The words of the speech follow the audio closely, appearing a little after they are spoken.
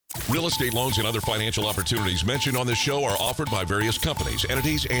Real estate loans and other financial opportunities mentioned on this show are offered by various companies,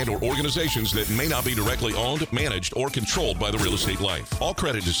 entities, and or organizations that may not be directly owned, managed, or controlled by the Real Estate Life. All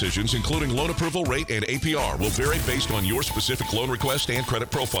credit decisions, including loan approval rate and APR, will vary based on your specific loan request and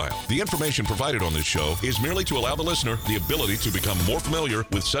credit profile. The information provided on this show is merely to allow the listener the ability to become more familiar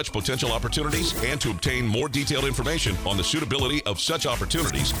with such potential opportunities and to obtain more detailed information on the suitability of such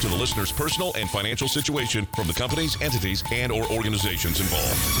opportunities to the listener's personal and financial situation from the companies, entities, and or organizations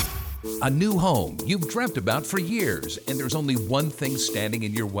involved. A new home you've dreamt about for years, and there's only one thing standing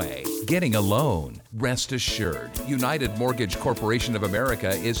in your way: getting a loan. Rest assured, United Mortgage Corporation of America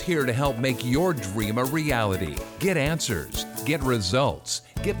is here to help make your dream a reality. Get answers, get results,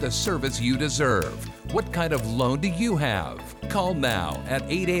 get the service you deserve. What kind of loan do you have? Call now at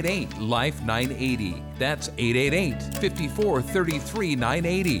 888-LIFE-980. That's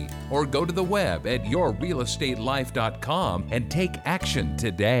 888-5433-980. Or go to the web at yourrealestatelife.com and take action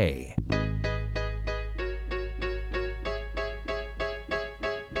today.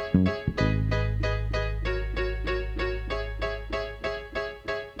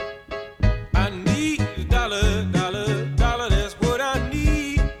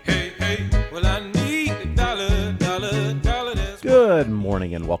 Good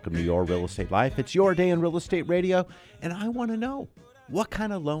morning and welcome to Your Real Estate Life. It's your day in real estate radio, and I want to know, what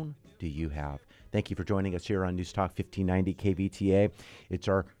kind of loan do you have? Thank you for joining us here on News Talk 1590 KVTA. It's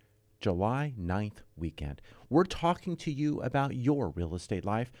our July 9th weekend. We're talking to you about your real estate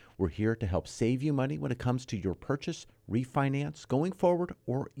life. We're here to help save you money when it comes to your purchase, refinance, going forward,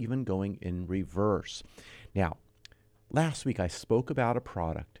 or even going in reverse. Now, last week I spoke about a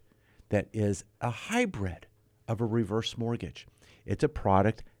product that is a hybrid of a reverse mortgage. It's a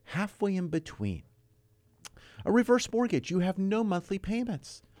product halfway in between. A reverse mortgage, you have no monthly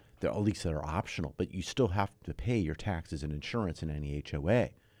payments. At least they're optional, but you still have to pay your taxes and insurance and any HOA.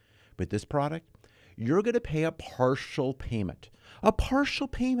 But this product, you're going to pay a partial payment,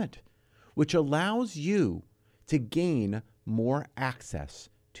 which allows you to gain more access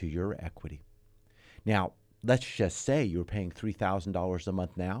to your equity. Now, let's just say you're paying $3,000 a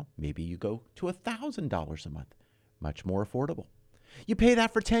month now. Maybe you go to $1,000 a month. Much more affordable. You pay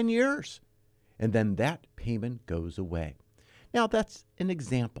that for 10 years, and then that payment goes away. Now, that's an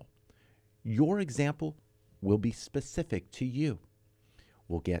example. Your example will be specific to you.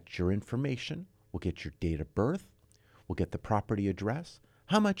 We'll get your information. We'll get your date of birth. We'll get the property address,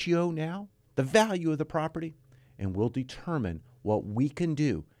 how much you owe now, the value of the property, and we'll determine what we can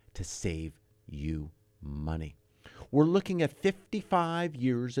do to save you money. We're looking at 55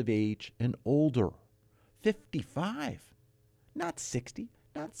 years of age and older. 55. Not 60,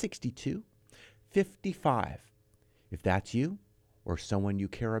 not 62, 55. If that's you or someone you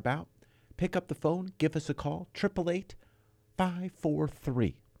care about, pick up the phone, give us a call,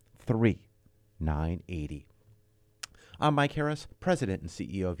 888-543-3980. I'm Mike Harris, President and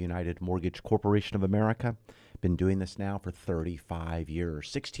CEO of United Mortgage Corporation of America. Been doing this now for 35 years,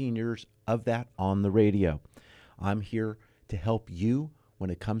 16 years of that on the radio. I'm here to help you when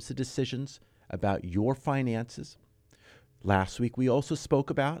it comes to decisions about your finances. Last week, we also spoke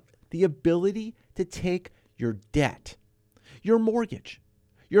about the ability to take your debt, your mortgage,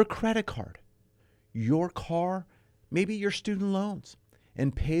 your credit card, your car, maybe your student loans,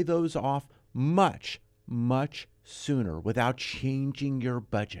 and pay those off much, much sooner without changing your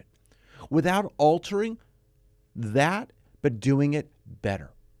budget, without altering that, but doing it better.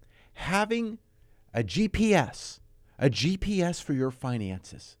 Having a GPS for your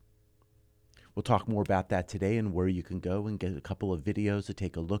finances. We'll talk more about that today and where you can go and get a couple of videos to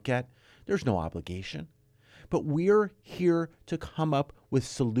take a look at. There's no obligation. But we're here to come up with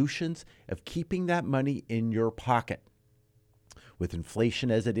solutions of keeping that money in your pocket. With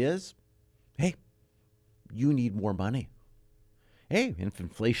inflation as it is, hey, you need more money. Hey, if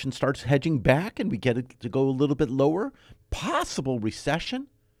inflation starts hedging back and we get it to go a little bit lower, possible recession,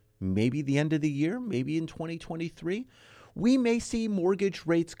 maybe the end of the year, maybe in 2023, we may see mortgage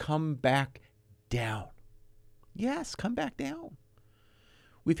rates come back down. Yes, come back down.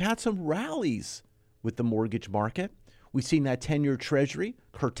 We've had some rallies with the mortgage market. We've seen that 10-year Treasury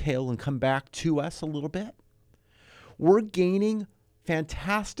curtail and come back to us a little bit. We're gaining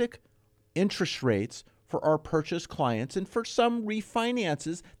fantastic interest rates for our purchase clients and for some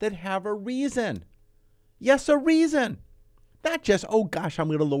refinances that have a reason. Yes, a reason. Not just, oh gosh, I'm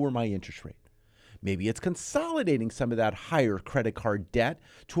going to lower my interest rate. Maybe it's consolidating some of that higher credit card debt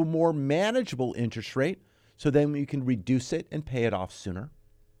to a more manageable interest rate so then you can reduce it and pay it off sooner.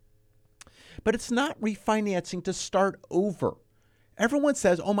 But it's not refinancing to start over. Everyone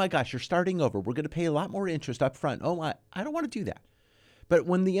says, oh my gosh, you're starting over. We're going to pay a lot more interest up front. Oh, I don't want to do that. But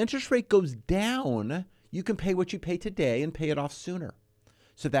when the interest rate goes down, you can pay what you pay today and pay it off sooner.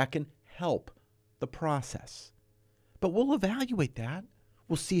 So that can help the process. But we'll evaluate that.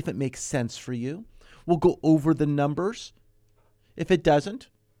 We'll see if it makes sense for you. We'll go over the numbers. If it doesn't,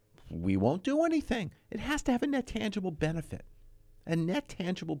 we won't do anything. It has to have a net tangible benefit. A net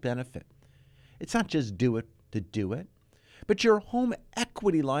tangible benefit. It's not just do it to do it, but your home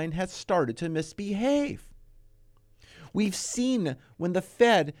equity line has started to misbehave. We've seen when the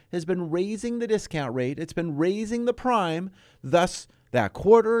Fed has been raising the discount rate, it's been raising the prime, thus that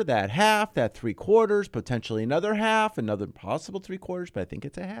quarter, that half, that 3/4, potentially another half, another possible 3/4, but I think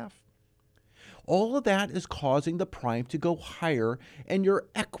it's a half. All of that is causing the prime to go higher, and your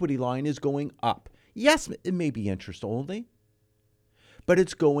equity line is going up. Yes, it may be interest only, but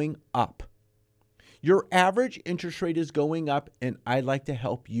it's going up. Your average interest rate is going up, and I'd like to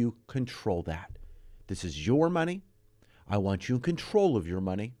help you control that. This is your money. I want you in control of your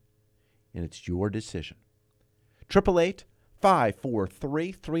money, and it's your decision.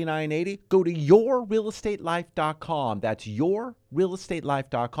 888-543-3980. Go to yourrealestatelife.com. That's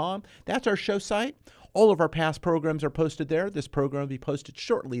yourrealestatelife.com. That's our show site. All of our past programs are posted there. This program will be posted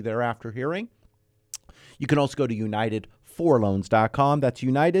shortly thereafter hearing. You can also go to United4Loans.com. That's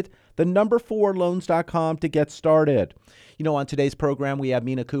United, the number 4loans.com to get started. You know, on today's program, we have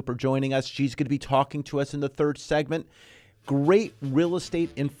Mina Cooper joining us. She's going to be talking to us in the third segment. Great real estate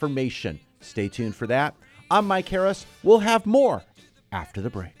information. Stay tuned for that. I'm Mike Harris. We'll have more after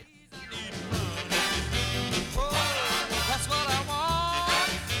the break.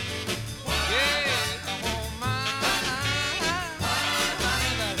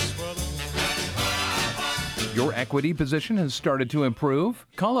 Your equity position has started to improve?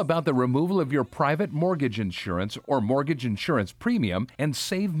 Call about the removal of your private mortgage insurance or mortgage insurance premium and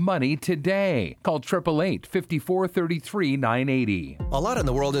save money today. Call 888-543-3980. A lot in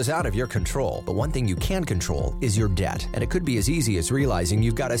the world is out of your control, but one thing you can control is your debt. And it could be as easy as realizing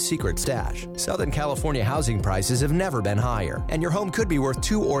you've got a secret stash. Southern California housing prices have never been higher, and your home could be worth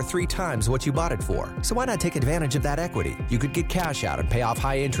 2 or 3 times what you bought it for. So why not take advantage of that equity? You could get cash out and pay off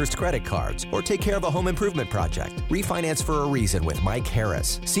high-interest credit cards, or take care of a home improvement project. Refinance for a reason with Mike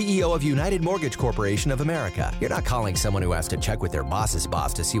Harris, CEO of United Mortgage Corporation of America. You're not calling someone who has to check with their boss's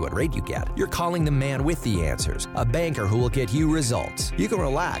boss to see what rate you get. You're calling the man with the answers, a banker who will get you results. You can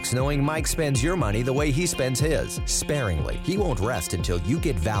relax knowing Mike spends your money the way he spends his, sparingly. He won't rest until you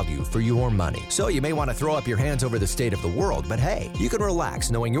get value for your money. So you may want to throw up your hands over the state of the world, but hey, you can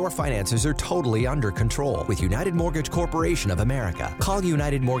relax knowing your finances are totally under control with United Mortgage Corporation of America. Call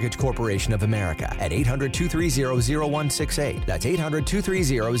United Mortgage Corporation of America at 800-230-0168. That's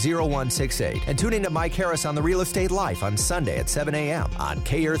 800-230-0168. And tune in to Mike Harris on the Real Estate Life on Sunday at 7 a.m. on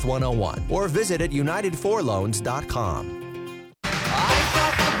K-Earth 101 or visit at United4Loans.com.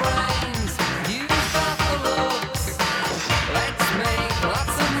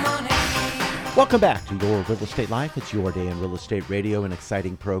 Welcome back to Your Real Estate Life. It's your day in real estate radio, an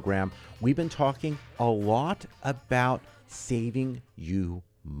exciting program. We've been talking a lot about saving you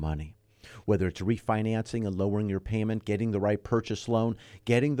money. Whether it's refinancing and lowering your payment, getting the right purchase loan,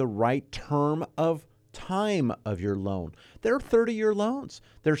 getting the right term of time of your loan. There are 30-year loans.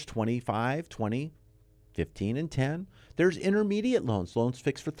 There's 25, 20, 15, and 10. There's intermediate loans, loans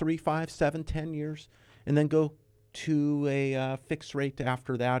fixed for 3, 5, 7, 10 years, and then go to a fixed rate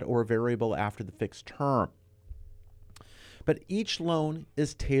after that or a variable after the fixed term. But each loan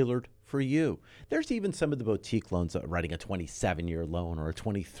is tailored for you. There's even some of the boutique loans that are writing a 27-year loan or a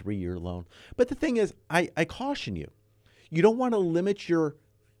 23-year loan. But the thing is, I caution you, you don't want to limit your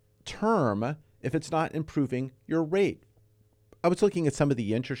term if it's not improving your rate. I was looking at some of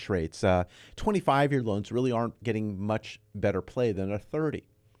the interest rates. 25-year loans really aren't getting much better play than a 30.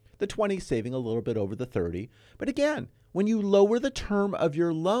 The 20 saving a little bit over the 30. But again, when you lower the term of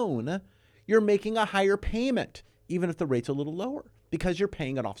your loan, you're making a higher payment, even if the rate's a little lower, because you're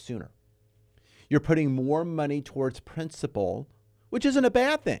paying it off sooner. You're putting more money towards principal, which isn't a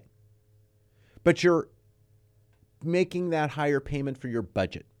bad thing. But you're making that higher payment for your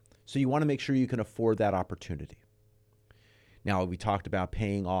budget. So you want to make sure you can afford that opportunity. Now, we talked about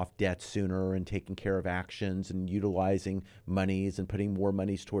paying off debt sooner and taking care of actions and utilizing monies and putting more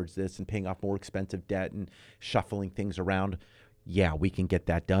monies towards this and paying off more expensive debt and shuffling things around. Yeah, we can get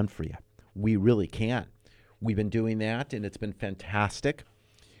that done for you. We really can. We've been doing that, and it's been fantastic.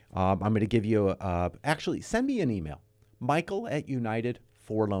 I'm going to give you actually, send me an email,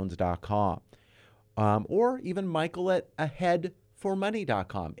 michael@united4loans.com, or even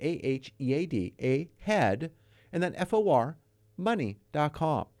michael@aheadformoney.com, AHEAD, ahead, and then FOR,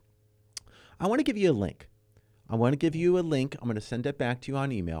 money.com. I want to give you a link. I want to give you a link. I'm going to send it back to you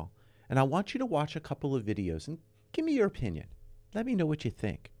on email. And I want you to watch a couple of videos and give me your opinion. Let me know what you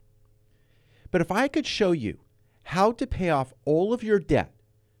think. But if I could show you how to pay off all of your debt,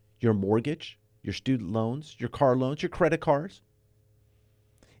 your mortgage, your student loans, your car loans, your credit cards,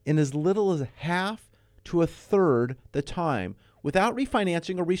 in as little as half to a third the time without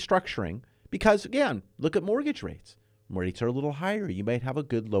refinancing or restructuring, because again, look at mortgage rates. Rates are a little higher. You might have a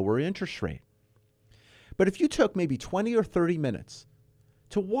good lower interest rate. But if you took maybe 20 or 30 minutes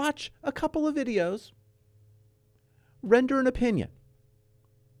to watch a couple of videos, render an opinion,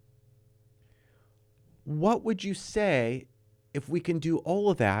 what would you say if we can do all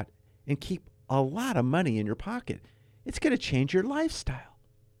of that and keep a lot of money in your pocket? It's going to change your lifestyle.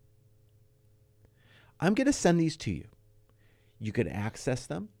 I'm going to send these to you. You can access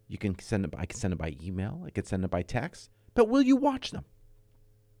them. You can send them. I can send them by email. I can send them by text. But will you watch them?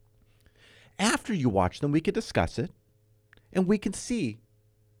 After you watch them, we can discuss it, and we can see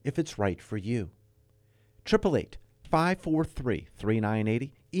if it's right for you.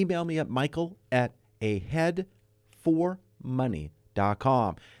 888-543-3980. Email me at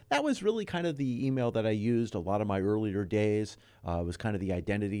michael@aheadformoney.com. That was really kind of the email that I used a lot of my earlier days. It was kind of the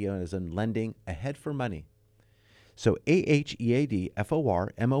identity as in lending, Ahead for Money. So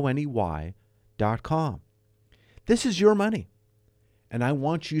aheadformoney.com. This is your money, and I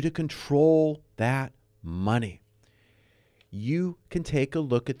want you to control that money. You can take a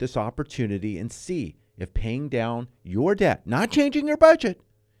look at this opportunity and see if paying down your debt, not changing your budget,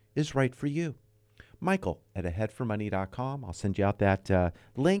 is right for you. Michael@aheadformoney.com. I'll send you out that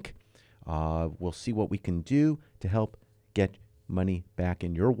link. We'll see what we can do to help get money back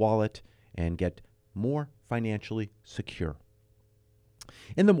in your wallet and get more financially secure.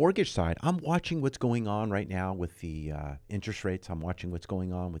 In the mortgage side, I'm watching what's going on right now with the interest rates. I'm watching what's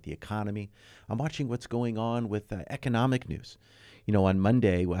going on with the economy. I'm watching what's going on with economic news. You know, on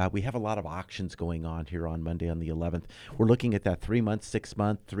Monday, we have a lot of auctions going on here on Monday on the 11th. We're looking at that 3-month,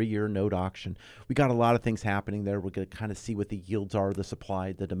 6-month, 3-year note auction. We got a lot of things happening there. We're going to kind of see what the yields are, the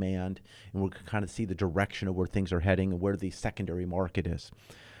supply, the demand, and we're going to kind of see the direction of where things are heading and where the secondary market is.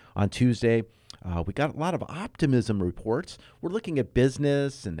 On Tuesday, we got a lot of optimism reports. We're looking at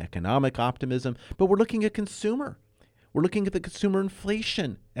business and economic optimism, but we're looking at consumer. We're looking at the consumer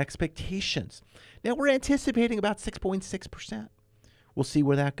inflation expectations. Now, we're anticipating about 6.6%. We'll see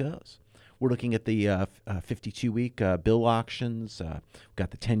where that goes. We're looking at the 52-week bill auctions. We've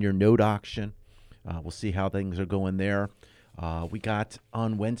got the 10-year note auction. We'll see how things are going there. We got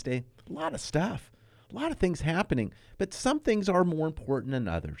on Wednesday a lot of stuff, a lot of things happening, but some things are more important than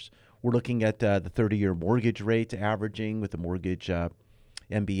others. We're looking at the 30-year mortgage rate averaging with the mortgage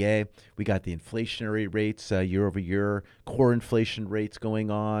MBA. We got the inflationary rates year over year, core inflation rates going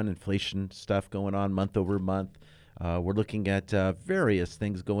on, inflation stuff going on month over month. We're looking at various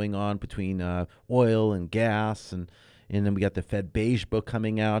things going on between oil and gas, and then we got the Fed Beige book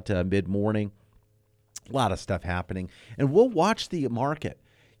coming out mid-morning. A lot of stuff happening. And we'll watch the market.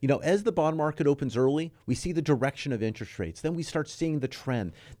 You know, as the bond market opens early, we see the direction of interest rates. Then we start seeing the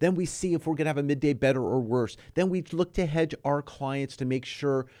trend. Then we see if we're going to have a midday better or worse. Then we look to hedge our clients to make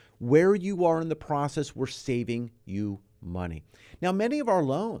sure where you are in the process, we're saving you money. Now, many of our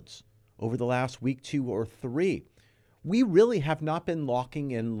loans over the last week, 2 or 3, we really have not been locking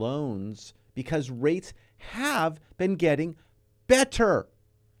in loans because rates have been getting better,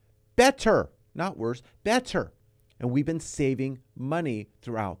 not worse, better. And we've been saving money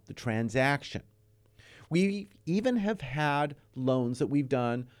throughout the transaction. We even have had loans that we've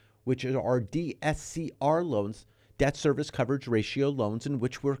done, which are our DSCR loans, debt service coverage ratio loans, in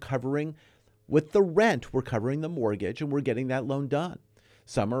which we're covering with the rent, we're covering the mortgage, and we're getting that loan done.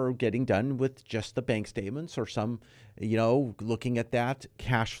 Some are getting done with just the bank statements, or some, looking at that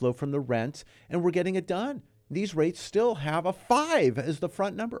cash flow from the rent, and we're getting it done. These rates still have a 5 as the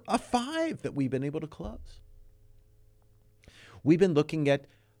front number, a 5 that we've been able to close. We've been looking at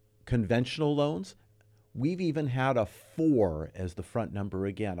conventional loans. We've even had a 4 as the front number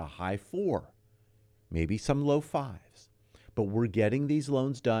again, a high 4, maybe some low 5s. But we're getting these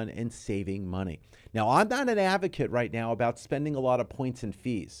loans done and saving money. Now, I'm not an advocate right now about spending a lot of points and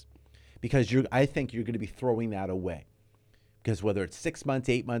fees, because I think you're going to be throwing that away. Because whether it's 6 months,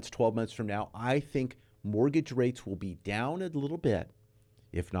 8 months, 12 months from now, I think mortgage rates will be down a little bit,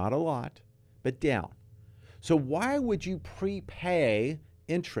 if not a lot, but down. So why would you prepay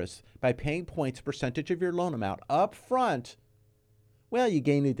interest by paying points percentage of your loan amount up front? Well, you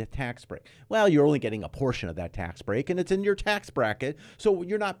gain the tax break. Well, you're only getting a portion of that tax break, and it's in your tax bracket, so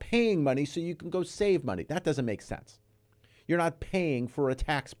you're not paying money so you can go save money. That doesn't make sense. You're not paying for a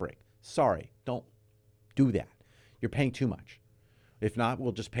tax break. Sorry, don't do that. You're paying too much. If not,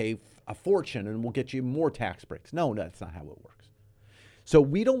 we'll just pay a fortune and we'll get you more tax breaks. No, that's not how it works. So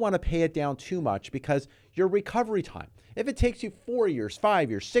we don't want to pay it down too much because your recovery time, if it takes you 4 years, 5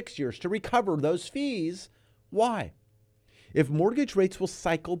 years, 6 years to recover those fees, why? If mortgage rates will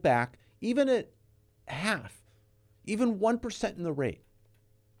cycle back even at half, even 1% in the rate,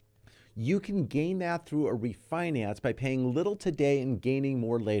 you can gain that through a refinance by paying little today and gaining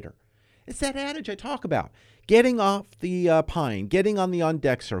more later. It's that adage I talk about. Getting off the pine, getting on the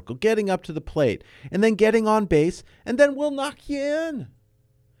on-deck circle, getting up to the plate, and then getting on base, and then we'll knock you in.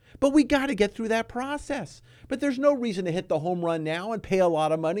 But we got to get through that process. But there's no reason to hit the home run now and pay a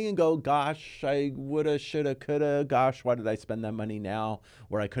lot of money and go, gosh, I woulda, shoulda, coulda, gosh, why did I spend that money now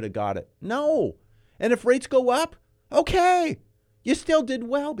where I could have got it? No. And if rates go up, okay. You still did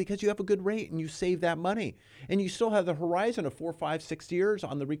well because you have a good rate and you save that money. And you still have the horizon of 4, 5, 6 years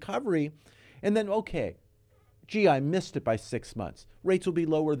on the recovery. And then, okay, gee, I missed it by 6 months. Rates will be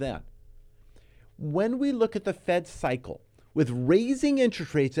lower then. When we look at the Fed cycle with raising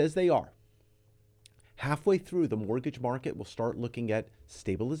interest rates as they are, halfway through the mortgage market will start looking at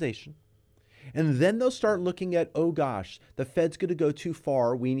stabilization. And then they'll start looking at, oh gosh, the Fed's going to go too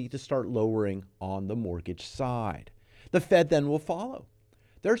far. We need to start lowering on the mortgage side. The Fed then will follow.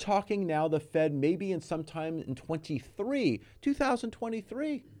 They're talking now the Fed maybe in sometime in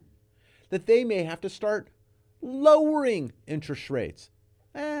 2023, that they may have to start lowering interest rates.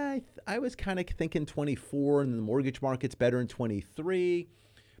 I was kind of thinking 24 and the mortgage market's better in 23.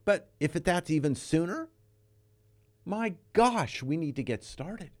 But if that's even sooner, my gosh, we need to get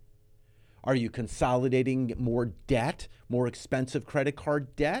started. Are you consolidating more debt, more expensive credit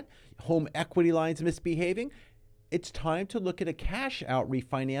card debt, home equity lines misbehaving? It's time to look at a cash out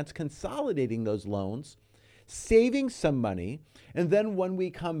refinance, consolidating those loans, saving some money, and then when we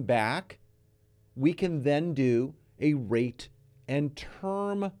come back, we can then do a rate and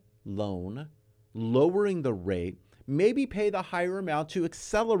term loan, lowering the rate, maybe pay the higher amount to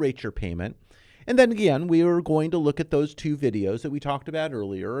accelerate your payment. And then again, we are going to look at those 2 videos that we talked about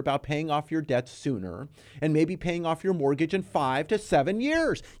earlier about paying off your debt sooner and maybe paying off your mortgage in 5 to 7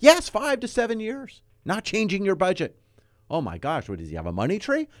 years. Yes, 5 to 7 years. Not changing your budget. Oh my gosh, what does he have, a money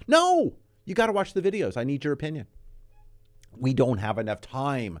tree? No, you got to watch the videos. I need your opinion. We don't have enough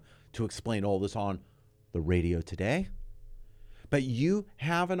time to explain all this on the radio today. But you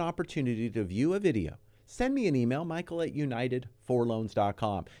have an opportunity to view a video. Send me an email,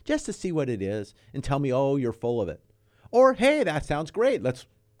 michael@united4loans.com, just to see what it is and tell me, oh, you're full of it. Or, hey, that sounds great. Let's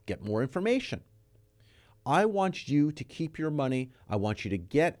get more information. I want you to keep your money. I want you to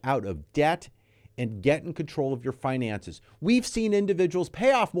get out of debt and get in control of your finances. We've seen individuals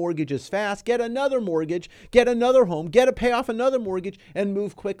pay off mortgages fast, get another mortgage, get another home, pay off another mortgage, and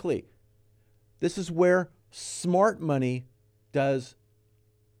move quickly. This is where smart money does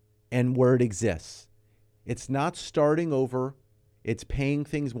and where it exists. It's not starting over. It's paying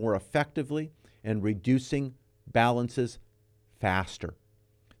things more effectively and reducing balances faster.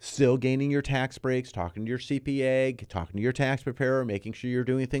 Still gaining your tax breaks, talking to your CPA, talking to your tax preparer, making sure you're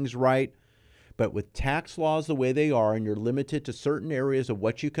doing things right. But with tax laws the way they are, and you're limited to certain areas of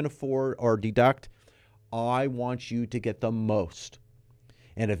what you can afford or deduct, I want you to get the most.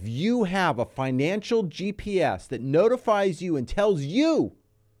 And if you have a financial GPS that notifies you and tells you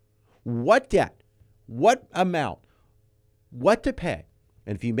what debt, what amount, what to pay,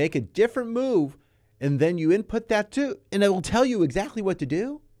 and if you make a different move and then you input that too, and it will tell you exactly what to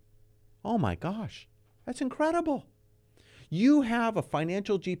do, oh my gosh, that's incredible. You have a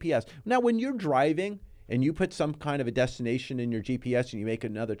financial GPS. Now, when you're driving and you put some kind of a destination in your GPS and you make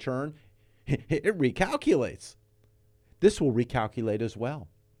another turn, it recalculates. This will recalculate as well.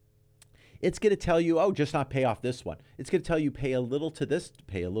 It's going to tell you, oh, just not pay off this one. It's going to tell you pay a little to this,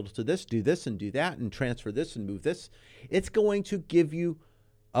 pay a little to this, do this and do that, and transfer this and move this. It's going to give you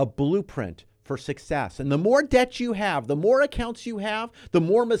a blueprint for success. And the more debt you have, the more accounts you have, the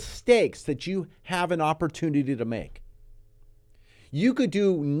more mistakes that you have an opportunity to make. You could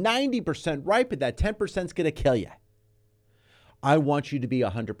do 90% right, but that 10% is going to kill you. I want you to be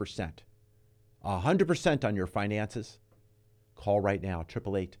 100%. 100% on your finances. Call right now,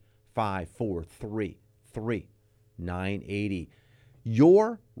 888-543-3980.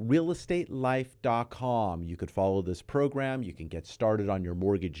 YourRealEstateLife.com. You could follow this program. You can get started on your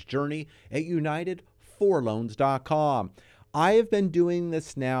mortgage journey at United4Loans.com. I have been doing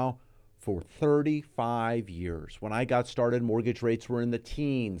this now for 35 years. When I got started, mortgage rates were in the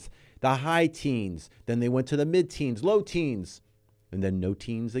teens, the high teens. Then they went to the mid-teens, low teens, and then no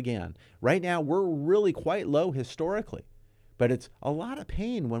teens again. Right now, we're really quite low historically. But it's a lot of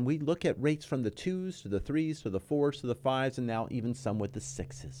pain when we look at rates from the 2s to the 3s to the 4s to the 5s, and now even some with the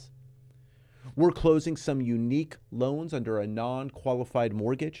 6s. We're closing some unique loans under a non-qualified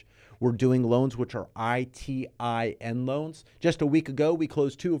mortgage. We're doing loans which are ITIN loans. Just a week ago, we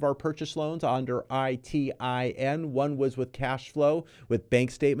closed 2 of our purchase loans under ITIN. One was with cash flow, with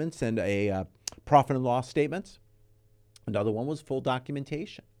bank statements and a profit and loss statements. Another one was full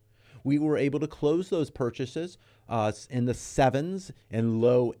documentation. We were able to close those purchases in the 7s and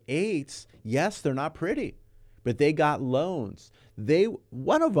low 8s. Yes, they're not pretty, but they got loans.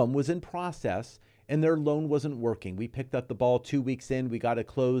 One of them was in process and their loan wasn't working. We picked up the ball 2 weeks in. We got it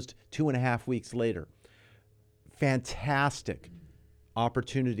closed 2.5 weeks later. Fantastic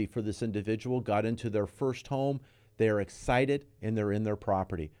opportunity for this individual. Got into their first home. They're excited and they're in their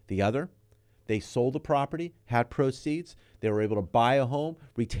property. The other, they sold the property, had proceeds. They were able to buy a home,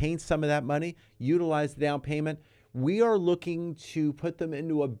 retain some of that money, utilize the down payment. We are looking to put them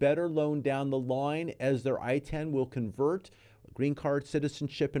into a better loan down the line as their I-10 will convert, green card,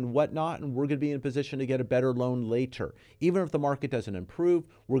 citizenship, and whatnot, and we're going to be in a position to get a better loan later. Even if the market doesn't improve,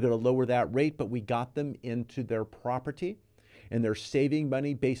 we're going to lower that rate, but we got them into their property, and they're saving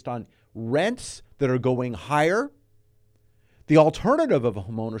money based on rents that are going higher. The alternative of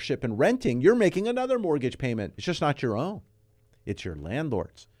homeownership and renting, you're making another mortgage payment. It's just not your own. It's your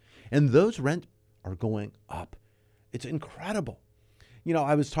landlord's. And those rent are going up. It's incredible. You know,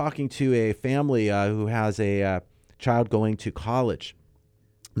 I was talking to a family who has a child going to college.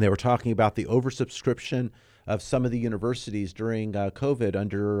 And they were talking about the oversubscription of some of the universities during COVID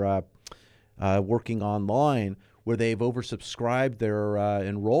under working online, where they've oversubscribed their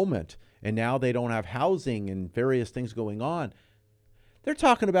enrollment. And now they don't have housing and various things going on. They're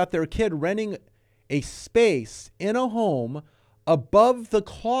talking about their kid renting a space in a home above the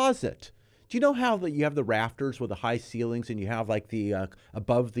closet. Do you know how you have the rafters with the high ceilings and you have like the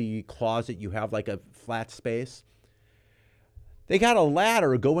above the closet, you have like a flat space? They got a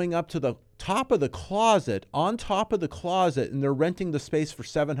ladder going up to the top of the closet, on top of the closet, and they're renting the space for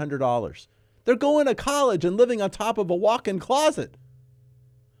 $700. They're going to college and living on top of a walk-in closet.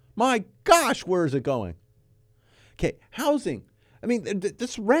 My gosh, where is it going? Okay, housing. I mean,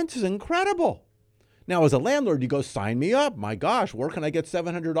 this rent is incredible. Now, as a landlord, you go, sign me up. My gosh, where can I get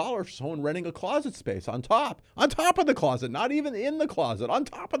 $700 for someone renting a closet space on top of the closet, not even in the closet, on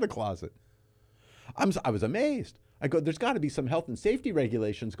top of the closet? I was amazed. I go, there's got to be some health and safety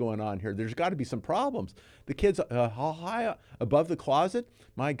regulations going on here. There's got to be some problems. The kid's how high above the closet?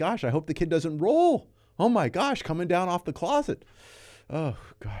 My gosh, I hope the kid doesn't roll. Oh my gosh, coming down off the closet. Oh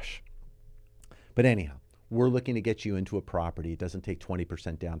gosh. But anyhow, we're looking to get you into a property. It doesn't take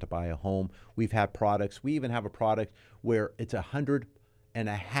 20% down to buy a home. We've had products. We even have a product where it's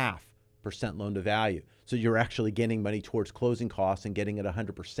 100.5% loan to value. So you're actually getting money towards closing costs and getting it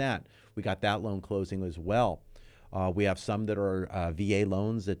 100%. We got that loan closing as well. We have some that are VA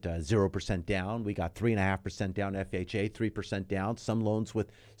loans at 0% down. We got 3.5% down FHA, 3% down. Some loans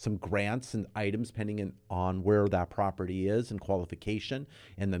with some grants and items depending on where that property is and qualification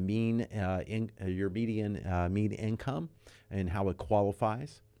and the your median mean income and how it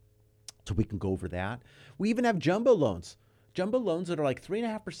qualifies. So we can go over that. We even have jumbo loans. Jumbo loans that are like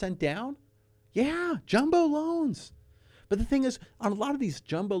 3.5% down. Yeah, jumbo loans. But the thing is, on a lot of these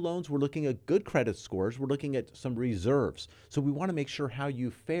jumbo loans, we're looking at good credit scores. We're looking at some reserves. So we want to make sure how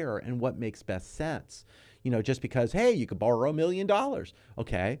you fare and what makes best sense. You know, just because, hey, you could borrow $1 million.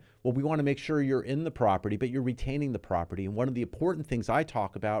 Okay, well, we want to make sure you're in the property, but you're retaining the property. And one of the important things I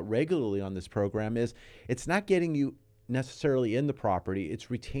talk about regularly on this program is it's not getting you necessarily in the property. It's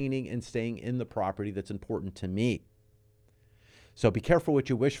retaining and staying in the property that's important to me. So be careful what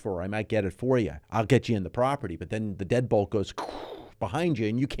you wish for. I might get it for you. I'll get you in the property, but then the deadbolt goes behind you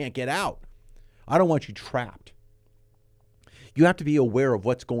and you can't get out. I don't want you trapped. You have to be aware of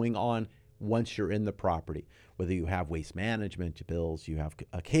what's going on once you're in the property, whether you have waste management bills, you have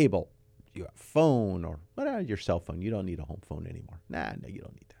a cable, you have phone, or whatever, your cell phone. You don't need a home phone anymore. No, you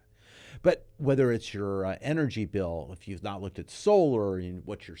don't need that. But whether it's your energy bill, if you've not looked at solar and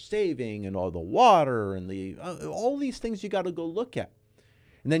what you're saving and all the water and all these things you got to go look at.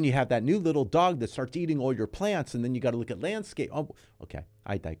 And then you have that new little dog that starts eating all your plants, and then you got to look at landscape. Oh, okay,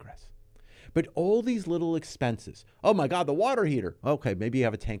 I digress. But all these little expenses. Oh my God, the water heater. Okay, maybe you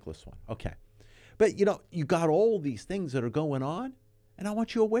have a tankless one. Okay. But you know, you got all these things that are going on, and I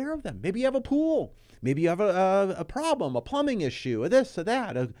want you aware of them. Maybe you have a pool. Maybe you have a problem, a plumbing issue, or this or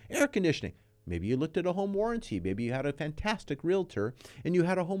that, air conditioning. Maybe you looked at a home warranty. Maybe you had a fantastic realtor and you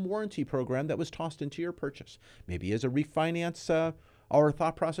had a home warranty program that was tossed into your purchase. Maybe as a refinance our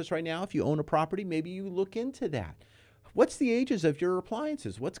thought process right now, if you own a property, maybe you look into that. What's the ages of your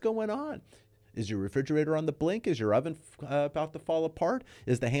appliances? What's going on? Is your refrigerator on the blink? Is your oven about to fall apart?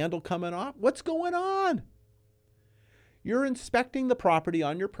 Is the handle coming off? What's going on? You're inspecting the property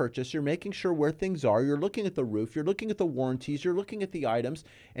on your purchase. You're making sure where things are. You're looking at the roof. You're looking at the warranties. You're looking at the items,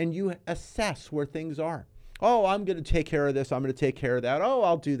 and you assess where things are. Oh, I'm going to take care of this. I'm going to take care of that. Oh,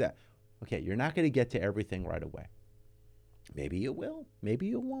 I'll do that. Okay, you're not going to get to everything right away. Maybe you will. Maybe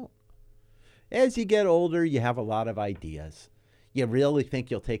you won't. As you get older, you have a lot of ideas. You really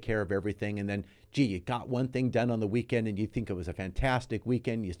think you'll take care of everything, and then, gee, you got one thing done on the weekend, and you think it was a fantastic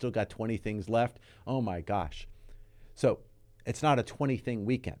weekend. You still got 20 things left. Oh, my gosh. So it's not a 20-thing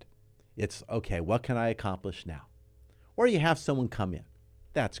weekend. It's, okay, what can I accomplish now? Or you have someone come in.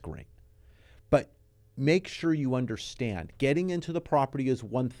 That's great. But make sure you understand, getting into the property is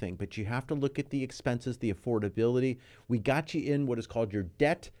one thing, but you have to look at the expenses, the affordability. We got you in what is called your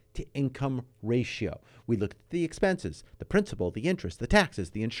debt to income ratio. We looked at the expenses, the principal, the interest, the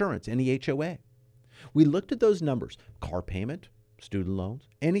taxes, the insurance, any HOA. We looked at those numbers, car payment, student loans,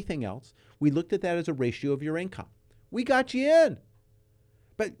 anything else. We looked at that as a ratio of your income. We got you in.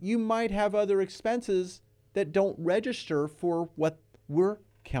 But you might have other expenses that don't register for what we're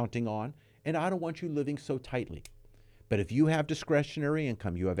counting on, and I don't want you living so tightly. But if you have discretionary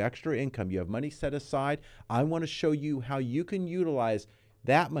income, you have extra income, you have money set aside, I want to show you how you can utilize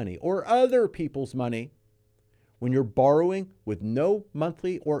that money or other people's money when you're borrowing with no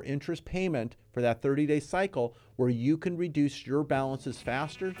monthly or interest payment for that 30-day cycle, where you can reduce your balances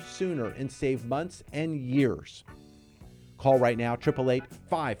faster, sooner, and save months and years. Call right now,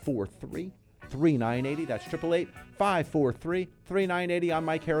 888-543-3980. That's 888-543-3980. I'm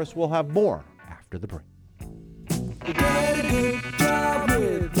Mike Harris. We'll have more after the break. You get a good job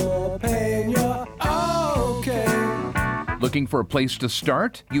with more pay and you're okay. Looking for a place to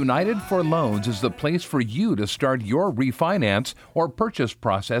start? United for Loans is the place for you to start your refinance or purchase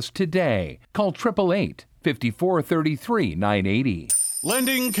process today. Call 888-543-3980.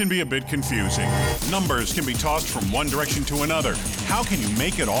 Lending can be a bit confusing. Numbers can be tossed from one direction to another. How can you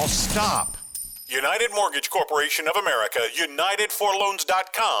make it all stop? United Mortgage Corporation of America,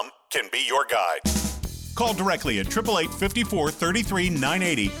 UnitedForLoans.com can be your guide. Call directly at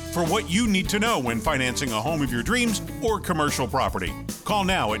 888-543-3980 for what you need to know when financing a home of your dreams or commercial property. Call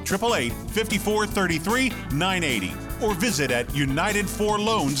now at 888-543-3980 or visit at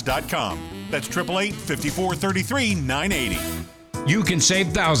UnitedForLoans.com. That's 888-543-3980. You can save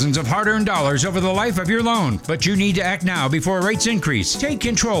thousands of hard-earned dollars over the life of your loan, but you need to act now before rates increase. Take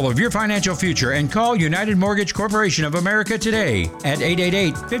control of your financial future and call United Mortgage Corporation of America today at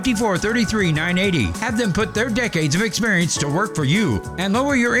 888-543-3980. Have them put their decades of experience to work for you and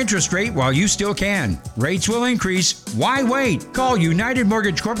lower your interest rate while you still can. Rates will increase. Why wait? Call United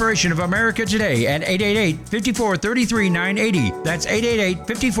Mortgage Corporation of America today at 888-543-3980. That's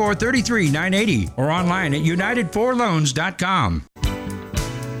 888-543-3980 or online at UnitedForLoans.com.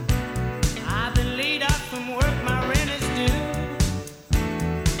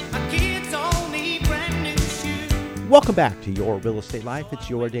 Welcome back to Your Real Estate Life. It's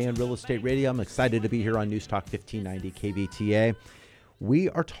your day in real estate radio. I'm excited to be here on News Talk 1590 KVTA. We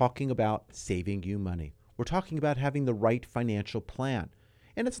are talking about saving you money. We're talking about having the right financial plan.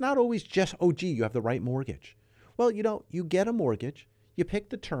 And it's not always just, oh, gee, you have the right mortgage. Well, you get a mortgage, you pick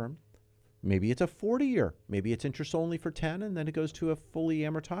the term. Maybe it's a 40-year. Maybe it's interest only for 10, and then it goes to a fully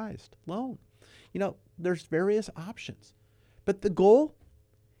amortized loan. There's various options. But the goal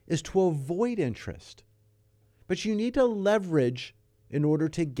is to avoid interest. But you need to leverage in order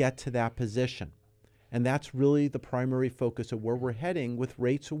to get to that position. And that's really the primary focus of where we're heading with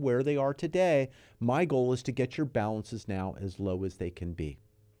rates of where they are today. My goal is to get your balances now as low as they can be.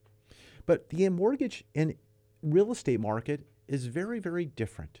 But the mortgage and real estate market is very, very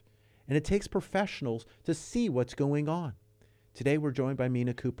different. And it takes professionals to see what's going on. Today we're joined by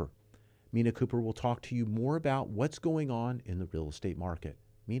Mina Cooper. Mina Cooper will talk to you more about what's going on in the real estate market.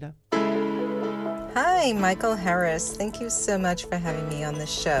 Mina? Hi, Michael Harris. Thank you so much for having me on the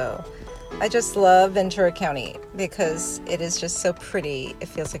show. I just love Ventura County because it is just so pretty. It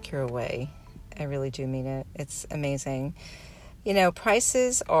feels like you're away. I really do mean it. It's amazing.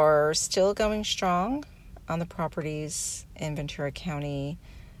 Prices are still going strong on the properties in Ventura County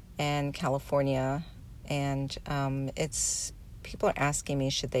and California. And people are asking me,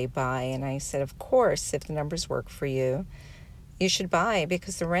 should they buy? And I said, of course, if the numbers work for you, you should buy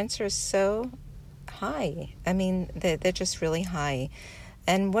because the rents are so high. I mean, they're just really high.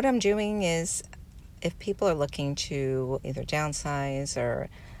 And what I'm doing is, if people are looking to either downsize or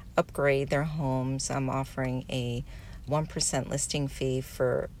upgrade their homes, I'm offering a 1% listing fee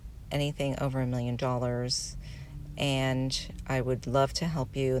for anything over $1 million. and I would love to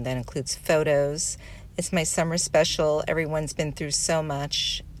help you. And that includes photos. It's my summer special. Everyone's been through so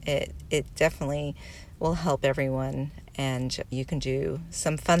much. It definitely will help everyone, and you can do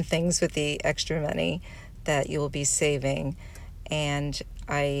some fun things with the extra money that you will be saving. And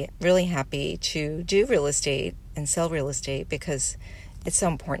I'm really happy to do real estate and sell real estate because it's so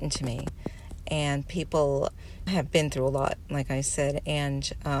important to me. And people have been through a lot, like I said,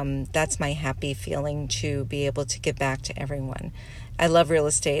 and that's my happy feeling, to be able to give back to everyone. I love real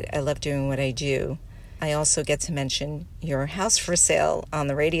estate. I love doing what I do. I also get to mention your house for sale on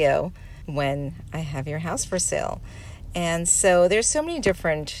the radio when I have your house for sale. And so there's so many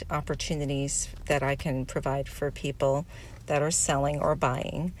different opportunities that I can provide for people that are selling or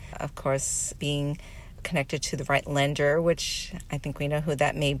buying. Of course, being connected to the right lender, which I think we know who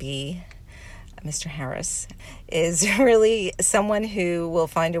that may be, Mr. Harris, is really someone who will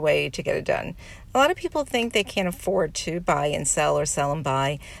find a way to get it done. A lot of people think they can't afford to buy and sell or sell and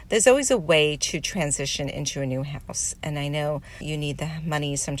buy. There's always a way to transition into a new house. And I know you need the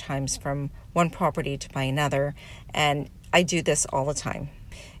money sometimes from one property to buy another. And I do this all the time.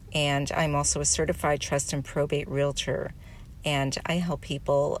 And I'm also a certified trust and probate realtor. And I help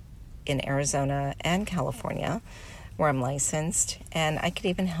people in Arizona and California, where I'm licensed. And I could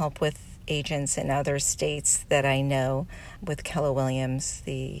even help with agents in other states that I know, with Keller Williams,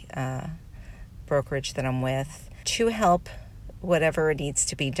 the brokerage that I'm with, to help whatever needs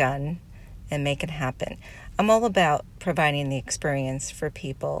to be done and make it happen. I'm all about providing the experience for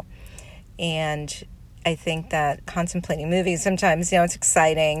people. And I think that contemplating movies, sometimes, it's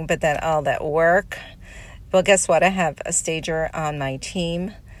exciting, but then all that work. Well, guess what? I have a stager on my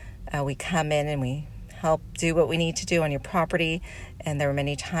team. We come in and we help do what we need to do on your property. And there are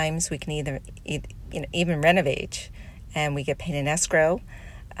many times we can even renovate, and we get paid in escrow.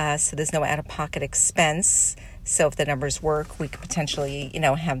 So there's no out-of-pocket expense. So if the numbers work, we could potentially,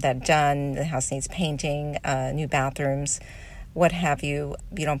 have that done. The house needs painting, new bathrooms, what have you.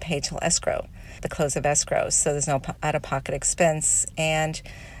 You don't pay till escrow, the close of escrow. So there's no out-of-pocket expense. And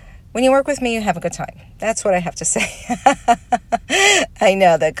when you work with me, you have a good time. That's what I have to say. I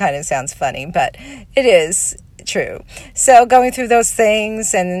know that kind of sounds funny, but it is true. So going through those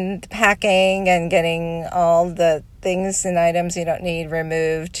things and packing and getting all the things and items you don't need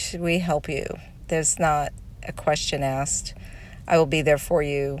removed, we help you. There's not a question asked. I will be there for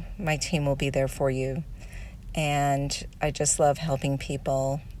you. My team will be there for you. And I just love helping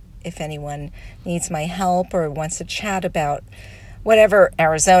people. If anyone needs my help or wants to chat about whatever,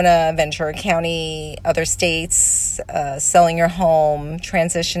 Arizona, Ventura County, other states, selling your home,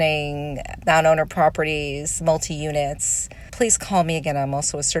 transitioning, non-owner properties, multi-units, please call me again. I'm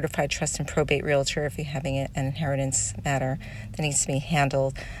also a certified trust and probate realtor if you're having an inheritance matter that needs to be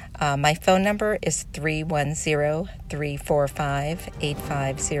handled. My phone number is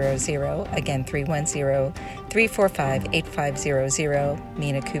 310-345-8500. Again, 310-345-8500.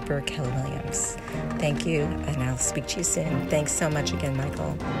 Mina Cooper, Keller Williams. Thank you, and I'll speak to you soon. Thanks so much again,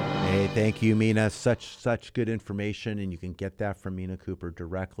 Michael. Hey, thank you, Mina. Such good information, and you can get that from Mina Cooper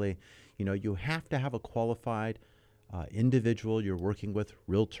directly. You have to have a qualified individual you're working with,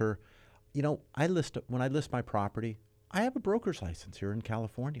 realtor. When I list my property, I have a broker's license here in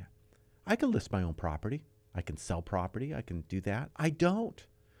California. I can list my own property. I can sell property. I can do that. I don't.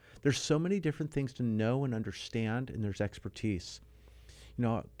 There's so many different things to know and understand, and there's expertise.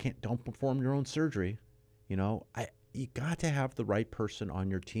 Don't perform your own surgery. You got to have the right person on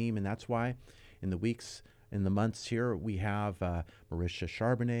your team, and that's why in the months here, we have Marisha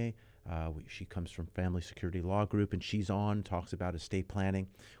Charbonnet. She comes from Family Security Law Group, and she's talks about estate planning.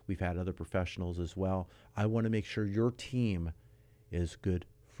 We've had other professionals as well. I want to make sure your team is good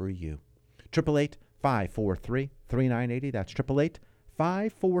for you. 888-543-3980. That's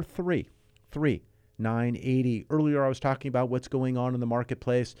 888-543-3980. Earlier, I was talking about what's going on in the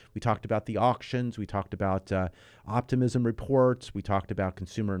marketplace. We talked about the auctions. We talked about optimism reports. We talked about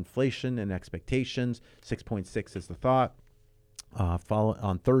consumer inflation and expectations. 6.6 is the thought.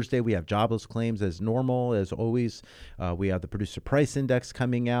 On Thursday, we have jobless claims as normal, as always. We have the producer price index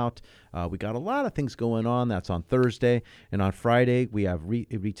coming out. We got a lot of things going on. That's on Thursday. And on Friday, we have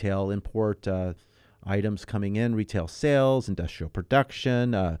retail import items coming in, retail sales, industrial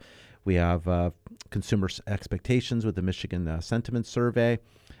production. We have consumer expectations with the Michigan Sentiment Survey.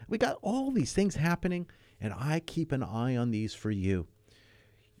 We got all these things happening, and I keep an eye on these for you.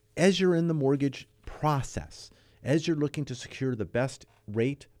 As you're in the mortgage process, as you're looking to secure the best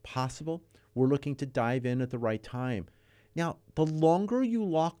rate possible, we're looking to dive in at the right time. Now, the longer you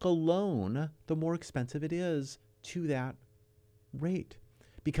lock a loan, the more expensive it is to that rate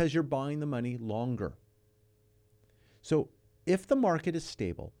because you're buying the money longer. So if the market is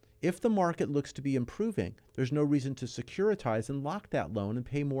stable, if the market looks to be improving, there's no reason to securitize and lock that loan and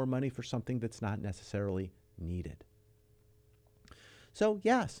pay more money for something that's not necessarily needed. So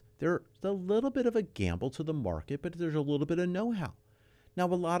yes, there's a little bit of a gamble to the market, but there's a little bit of know-how. Now,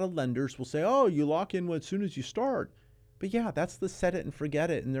 a lot of lenders will say, oh, you lock in as soon as you start. But yeah, that's the set it and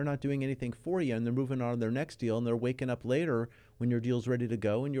forget it, and they're not doing anything for you, and they're moving on to their next deal, and they're waking up later when your deal's ready to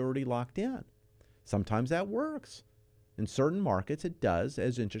go and you're already locked in. Sometimes that works. In certain markets, it does,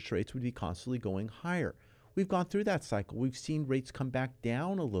 as interest rates would be constantly going higher. We've gone through that cycle. We've seen rates come back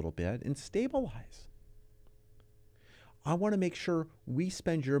down a little bit and stabilize. I want to make sure we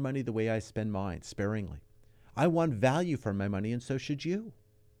spend your money the way I spend mine, sparingly. I want value for my money, and so should you.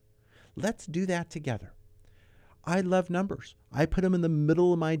 Let's do that together. I love numbers. I put them in the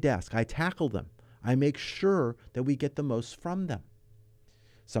middle of my desk. I tackle them. I make sure that we get the most from them.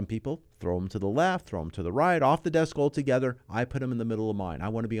 Some people throw them to the left, throw them to the right, off the desk altogether. I put them in the middle of mine. I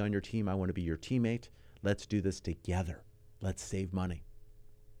want to be on your team. I want to be your teammate. Let's do this together. Let's save money.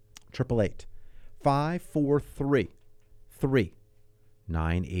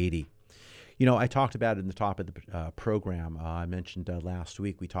 888-543-3980. You know, I talked about it in the top of the program. I mentioned last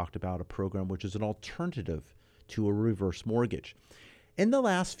week we talked about a program which is an alternative to a reverse mortgage. In the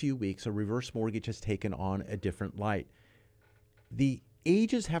last few weeks, a reverse mortgage has taken on a different light. The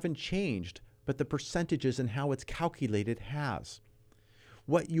ages haven't changed, but the percentages and how it's calculated has.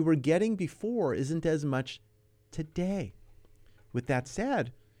 What you were getting before isn't as much today. With that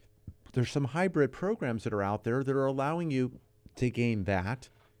said, there's some hybrid programs that are out there that are allowing you to gain that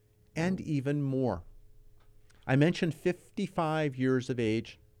and even more. I mentioned 55 years of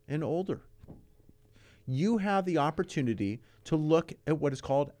age and older. You have the opportunity to look at what is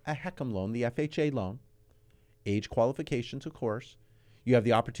called a HECM loan, the FHA loan, age qualifications, of course. You have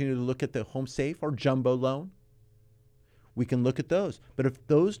the opportunity to look at the Home Safe or Jumbo loan. We can look at those. But if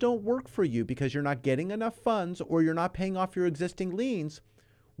those don't work for you because you're not getting enough funds or you're not paying off your existing liens,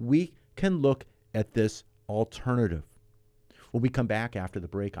 we can look at this alternative. When we come back after the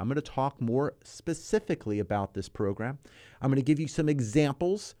break, I'm going to talk more specifically about this program. I'm going to give you some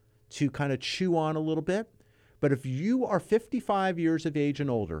examples to kind of chew on a little bit. But if you are 55 years of age and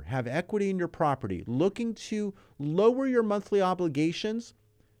older, have equity in your property, looking to lower your monthly obligations,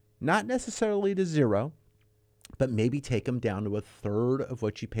 not necessarily to zero, but maybe take them down to a third of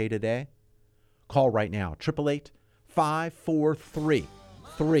what you pay today, call right now,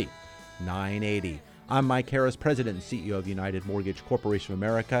 888-543-3980. I'm Mike Harris, President and CEO of United Mortgage Corporation of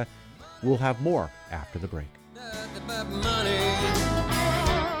America. We'll have more after the break. I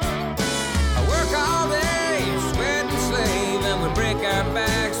work all day, sweat and slave, and we break our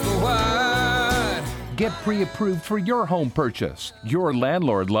backs for what? Get pre-approved for your home purchase. Your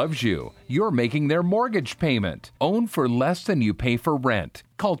landlord loves you. You're making their mortgage payment. Own for less than you pay for rent.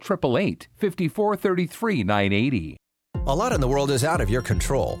 Call 888-543-3980. A lot in the world is out of your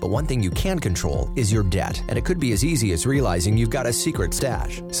control, but one thing you can control is your debt. And it could be as easy as realizing you've got a secret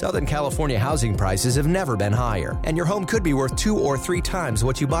stash. Southern California housing prices have never been higher, and your home could be worth 2 or 3 times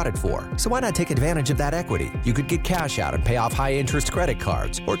what you bought it for. So why not take advantage of that equity? You could get cash out and pay off high-interest credit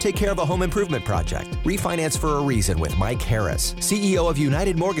cards, or take care of a home improvement project. Refinance for a reason with Mike Harris, CEO of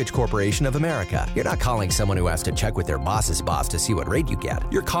United Mortgage Corporation of America. You're not calling someone who has to check with their boss's boss to see what rate you get.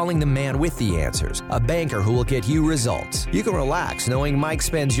 You're calling the man with the answers, a banker who will get you results. You can relax knowing Mike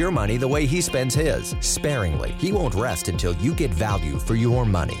spends your money the way he spends his, sparingly. He won't rest until you get value for your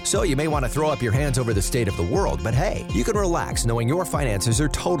money. So you may want to throw up your hands over the state of the world, but hey, you can relax knowing your finances are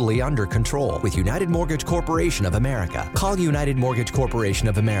totally under control with United Mortgage Corporation of America. Call United Mortgage Corporation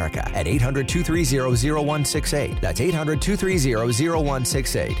of America at 800-230-0168. That's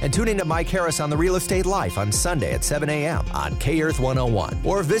 800-230-0168. And tune in to Mike Harris on the Real Estate Life on Sunday at 7 a.m. on K-Earth 101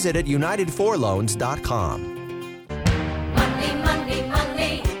 or visit at UnitedForLoans.com.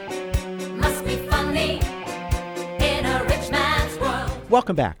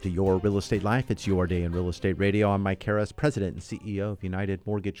 Welcome back to Your Real Estate Life. It's your day in real estate radio. I'm Mike Harris, President and CEO of United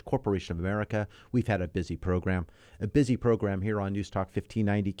Mortgage Corporation of America. We've had a busy program here on News Talk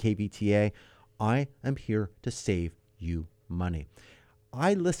 1590 KVTA. I am here to save you money.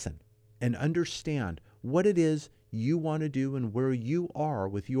 I listen and understand what it is you want to do and where you are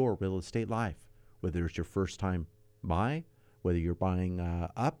with your real estate life. Whether it's your first time buy, whether you're buying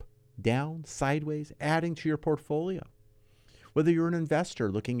up, down, sideways, adding to your portfolio. Whether you're an investor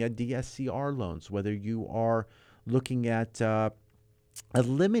looking at DSCR loans, whether you are looking at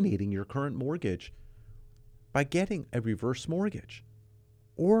eliminating your current mortgage by getting a reverse mortgage,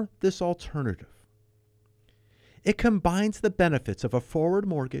 or this alternative. It combines the benefits of a forward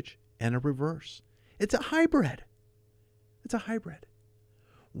mortgage and a reverse. It's a hybrid. It's a hybrid.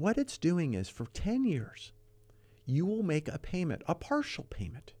 What it's doing is for 10 years, you will make a payment, a partial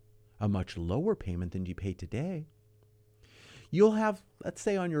payment, a much lower payment than you pay today. You'll have, let's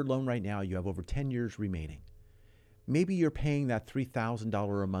say on your loan right now, you have over 10 years remaining. Maybe you're paying that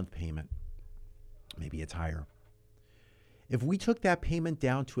 $3,000 a month payment. Maybe it's higher. If we took that payment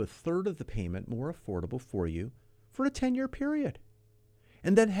down to a third of the payment, more affordable for you, for a 10-year period,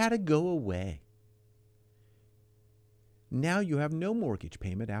 and then had it go away, now you have no mortgage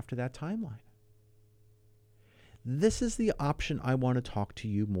payment after that timeline. This is the option I want to talk to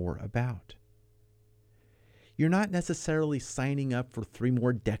you more about. You're not necessarily signing up for 3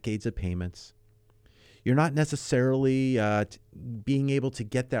 more decades of payments. You're not necessarily being able to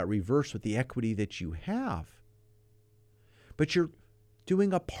get that reverse with the equity that you have. But you're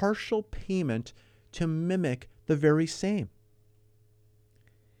doing a partial payment to mimic the very same.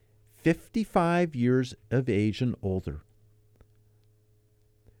 55 years of age and older.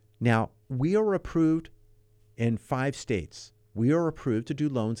 Now, we are approved in 5 states. We are approved to do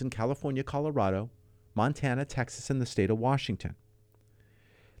loans in California, Colorado, Montana, Texas, and the state of Washington.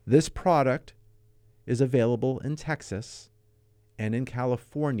 This product is available in Texas and in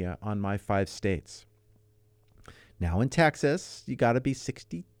California on my 5 states. Now in Texas, you got to be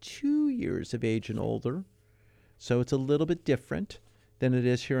 62 years of age and older. So it's a little bit different than it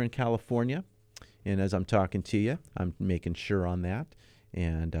is here in California. And as I'm talking to you, I'm making sure on that.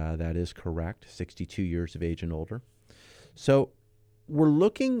 And that is correct, 62 years of age and older. So we're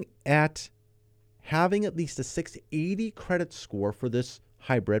looking at having at least a 680 credit score for this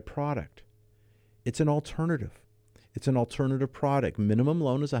hybrid product. It's an alternative. It's an alternative product. Minimum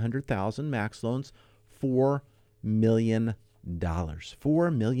loan is $100,000. Max loans, $4 million.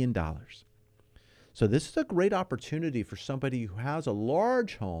 $4 million. So this is a great opportunity for somebody who has a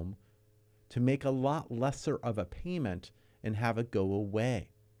large home to make a lot lesser of a payment and have it go away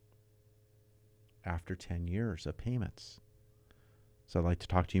after 10 years of payments. So I'd like to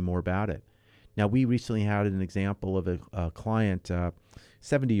talk to you more about it. Now, we recently had an example of a client,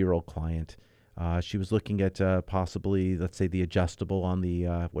 70-year-old client. She was looking at possibly, let's say, the adjustable on the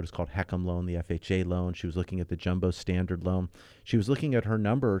what is called HECM loan, the FHA loan. She was looking at the jumbo standard loan. She was looking at her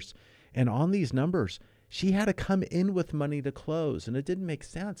numbers. And on these numbers, she had to come in with money to close. And it didn't make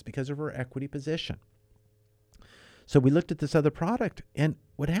sense because of her equity position. So we looked at this other product, and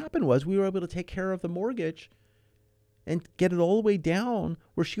what happened was we were able to take care of the mortgage and get it all the way down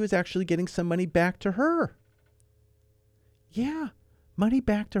where she was actually getting some money back to her. Yeah, money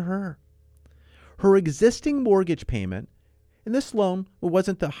back to her. Her existing mortgage payment, and this loan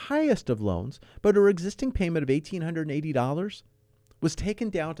wasn't the highest of loans, but her existing payment of $1,880 was taken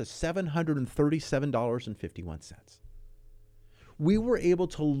down to $737.51. We were able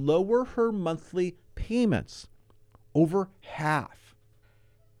to lower her monthly payments over half,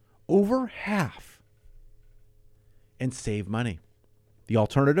 and save money. The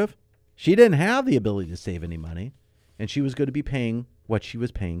alternative, she didn't have the ability to save any money, and she was going to be paying what she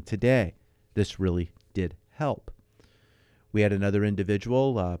was paying today. This really did help. We had another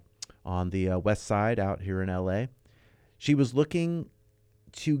individual on the west side out here in LA. She was looking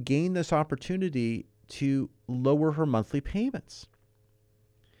to gain this opportunity to lower her monthly payments.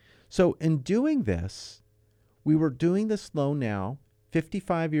 So in doing this, we were doing this loan now,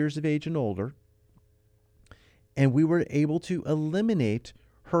 55 years of age and older, and we were able to eliminate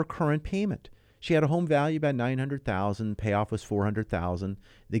her current payment. She had a home value about $900,000, payoff was $400,000.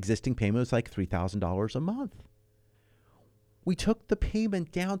 The existing payment was like $3,000 a month. We took the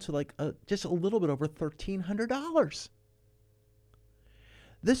payment down to like just a little bit over $1,300.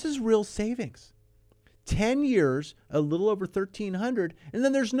 This is real savings. 10 years, a little over $1,300, and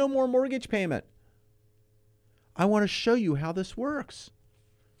then there's no more mortgage payment. I want to show you how this works.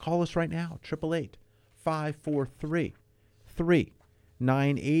 Call us right now,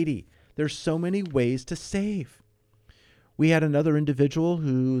 888-543-3980. There's so many ways to save. We had another individual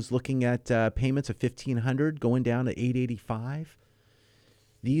who's looking at payments of $1,500 going down to $885.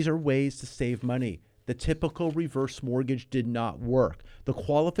 These are ways to save money. The typical reverse mortgage did not work. The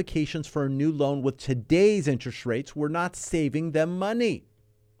qualifications for a new loan with today's interest rates were not saving them money.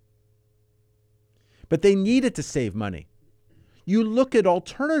 But they needed to save money. You look at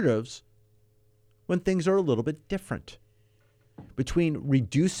alternatives when things are a little bit different. Between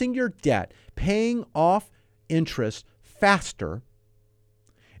reducing your debt, paying off interest faster,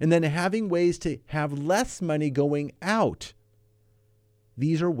 and then having ways to have less money going out,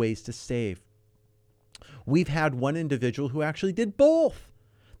 these are ways to save. We've had one individual who actually did both.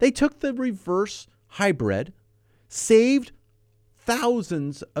 They took the reverse hybrid, saved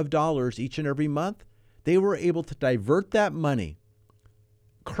thousands of dollars each and every month. They were able to divert that money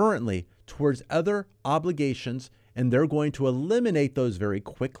currently towards other obligations, and they're going to eliminate those very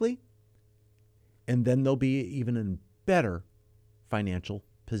quickly. And then they'll be even in better financial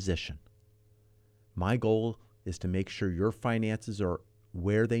position. My goal is to make sure your finances are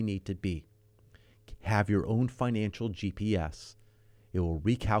where they need to be. Have your own financial GPS. It will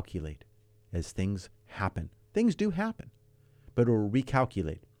recalculate as things happen. Things do happen, but it will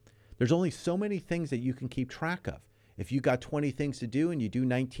recalculate. There's only so many things that you can keep track of. If you got 20 things to do and you do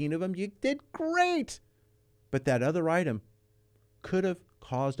 19 of them, you did great. But that other item could have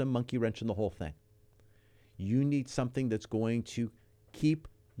caused a monkey wrench in the whole thing. You need something that's going to keep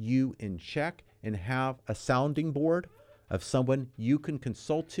you in check and have a sounding board of someone you can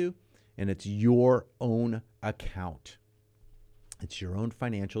consult to, and it's your own account. It's your own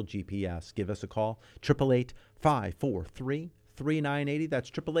financial GPS. Give us a call, 888-543-3980.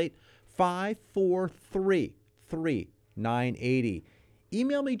 That's 888-543-3980.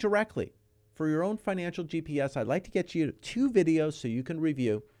 Email me directly for your own financial GPS. I'd like to get you 2 videos so you can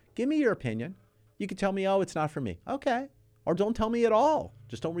review. Give me your opinion. You can tell me, oh, it's not for me. Okay. Or don't tell me at all.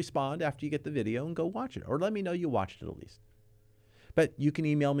 Just don't respond after you get the video and go watch it. Or let me know you watched it at least. But you can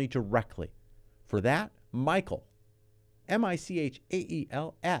email me directly. For that, Michael,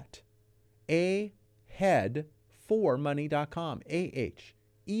 Michael, at ahead4money.com.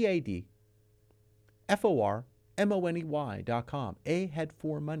 aheadformoney.com.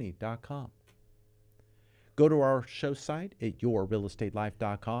 ahead4money.com. Go to our show site at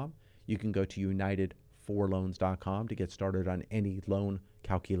yourrealestatelife.com. You can go to unitedforloans.com to get started on any loan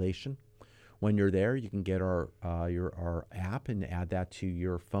calculation. When you're there, you can get our app and add that to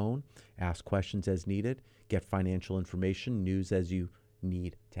your phone. Ask questions as needed. Get financial information, news as you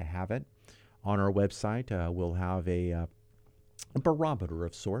need to have it. On our website, we'll have a barometer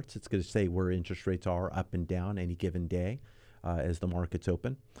of sorts. It's going to say where interest rates are up and down any given day as the markets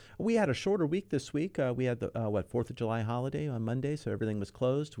open. We had a shorter week this week. We had the 4th of July holiday on Monday, so everything was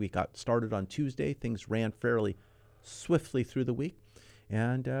closed. We got started on Tuesday. Things ran fairly swiftly through the week.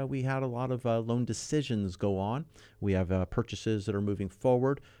 And we had a lot of loan decisions go on. We have purchases that are moving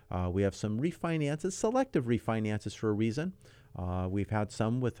forward. We have some refinances, selective refinances for a reason. We've had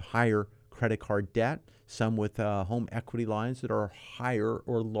some with higher credit card debt, some with home equity lines that are higher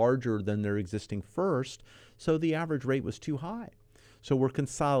or larger than their existing first. So the average rate was too high. So we're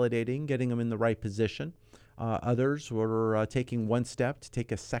consolidating, getting them in the right position. Others were taking one step to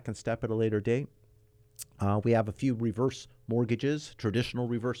take a second step at a later date. We have a few reverse mortgages, traditional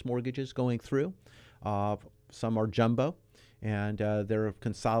reverse mortgages going through. Some are jumbo, and they're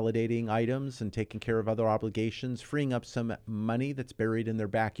consolidating items and taking care of other obligations, freeing up some money that's buried in their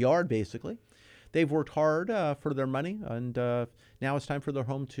backyard, basically. They've worked hard for their money, and now it's time for their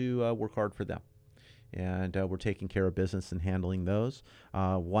home to work hard for them. And we're taking care of business and handling those.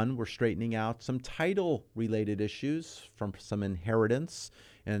 One, we're straightening out some title-related issues from some inheritance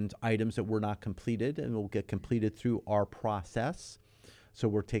and items that were not completed and will get completed through our process. So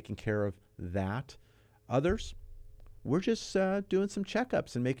we're taking care of that. Others, we're just doing some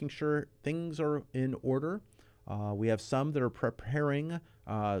checkups and making sure things are in order. We have some that are preparing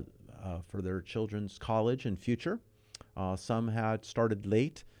for their children's college and future. Some had started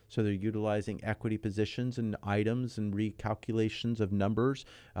late, so they're utilizing equity positions and items and recalculations of numbers.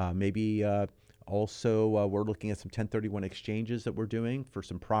 Maybe also we're looking at some 1031 exchanges that we're doing for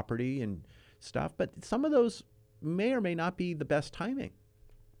some property and stuff. But some of those may or may not be the best timing.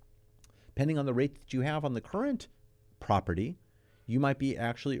 Depending on the rate that you have on the current property, you might be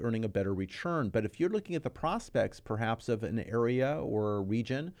actually earning a better return. But if you're looking at the prospects, perhaps of an area or a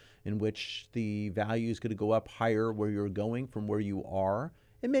region in which the value is going to go up higher where you're going from where you are,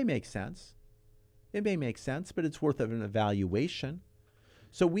 it may make sense. It may make sense, but it's worth an evaluation.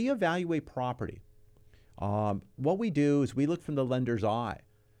 So we evaluate property. What we do is we look from the lender's eye.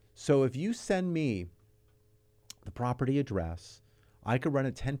 So if you send me the property address, I could run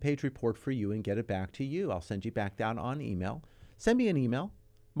a 10-page report for you and get it back to you. I'll send you back down on email. Send me an email,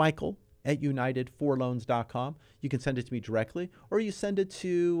 Michael at unitedforloans.com. You can send it to me directly, or you send it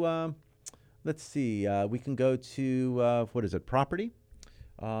to, let's see, we can go to, property?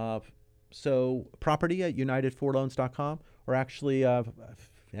 So property at unitedforloans.com, or actually, go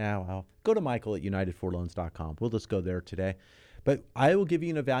to Michael at unitedforloans.com. We'll just go there today. But I will give you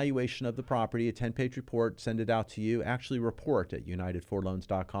an evaluation of the property, a 10-page report, send it out to you. Actually, report at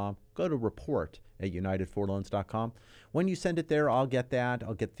unitedforloans.com. Go to report at unitedforloans.com. When you send it there, I'll get that.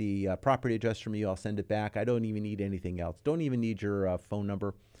 I'll get the property address from you. I'll send it back. I don't even need anything else. Don't even need your phone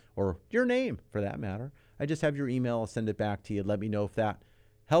number or your name, for that matter. I just have your email. I'll send it back to you. Let me know if that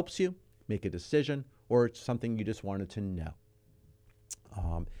helps you make a decision, or it's something you just wanted to know.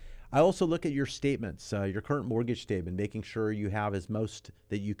 I also look at your statements, your current mortgage statement, making sure you have as most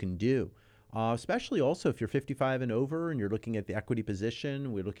that you can do. Especially also if you're 55 and over and you're looking at the equity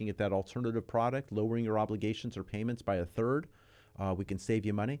position, we're looking at that alternative product, lowering your obligations or payments by a third. We can save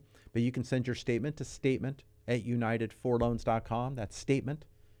you money. But you can send your statement to statement@unitedforloans.com. That's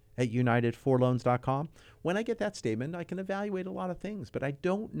statement@unitedforloans.com. When I get that statement, I can evaluate a lot of things, but I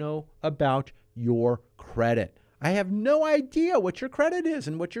don't know about your credit. I have no idea what your credit is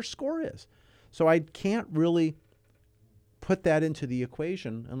and what your score is. So I can't really put that into the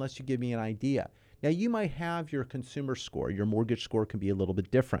equation unless you give me an idea. Now, you might have your consumer score. Your mortgage score can be a little bit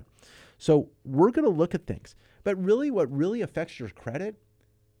different. So we're going to look at things. But really, what really affects your credit?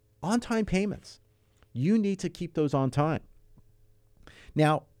 On-time payments. You need to keep those on time.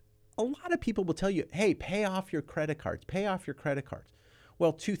 Now, a lot of people will tell you, hey, pay off your credit cards. Pay off your credit cards.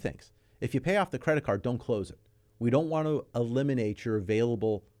 Well, two things. If you pay off the credit card, don't close it. We don't want to eliminate your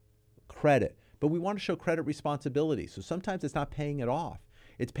available credit, but we want to show credit responsibility. So sometimes it's not paying it off.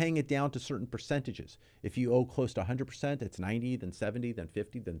 It's paying it down to certain percentages. If you owe close to 100%, it's 90, then 70, then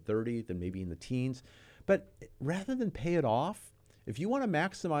 50, then 30, then maybe in the teens. But rather than pay it off, if you want to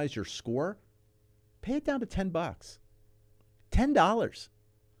maximize your score, pay it down to $10. $10.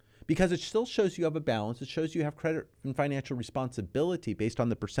 Because it still shows you have a balance. It shows you have credit and financial responsibility based on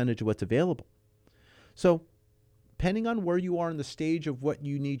the percentage of what's available. So depending on where you are in the stage of what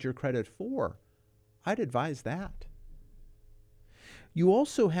you need your credit for, I'd advise that. You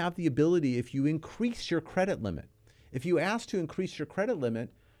also have the ability, if you increase your credit limit, if you ask to increase your credit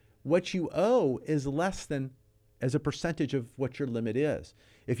limit, what you owe is less than as a percentage of what your limit is.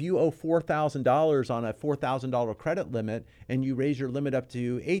 If you owe $4,000 on a $4,000 credit limit and you raise your limit up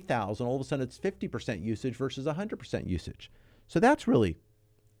to $8,000, all of a sudden it's 50% usage versus 100% usage. So that's really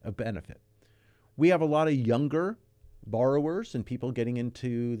a benefit. We have a lot of younger borrowers and people getting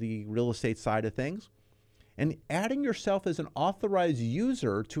into the real estate side of things. And adding yourself as an authorized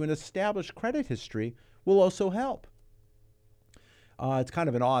user to an established credit history will also help. It's kind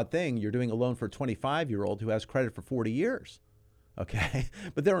of an odd thing. You're doing a loan for a 25-year-old who has credit for 40 years, okay?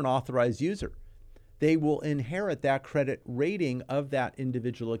 But they're an authorized user. They will inherit that credit rating of that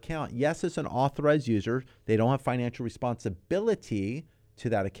individual account. Yes, it's an authorized user. They don't have financial responsibility to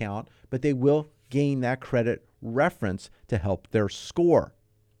that account, but they will gain that credit reference to help their score.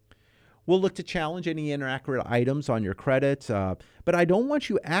 We'll look to challenge any inaccurate items on your credit, but I don't want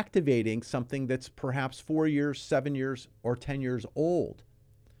you activating something that's perhaps 4 years, 7 years, or 10 years old.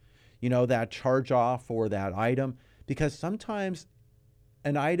 You know, that charge off or that item, because sometimes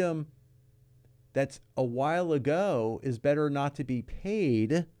an item that's a while ago is better not to be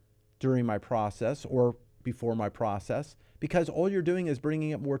paid during my process or before my process, because all you're doing is bringing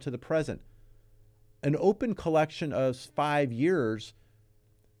it more to the present. An open collection of 5 years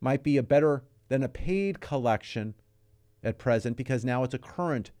might be better than a paid collection at present, because now it's a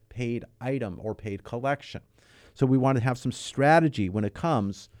current paid item or paid collection. So we want to have some strategy when it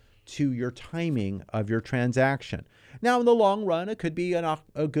comes to your timing of your transaction. Now, in the long run, it could be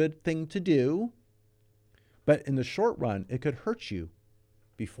a good thing to do, but in the short run, it could hurt you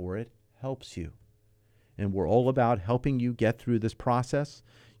before it helps you. And we're all about helping you get through this process.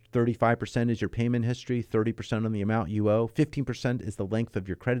 35% is your payment history, 30% on the amount you owe, 15% is the length of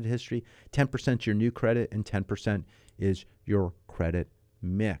your credit history, 10% your new credit, and 10% is your credit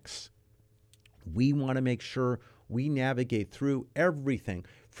mix. We want to make sure we navigate through everything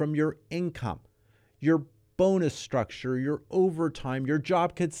from your income, your bonus structure, your overtime, your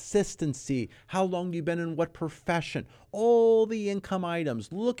job consistency, how long you've been in what profession, all the income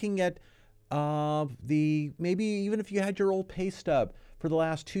items, looking at maybe even if you had your old pay stub for the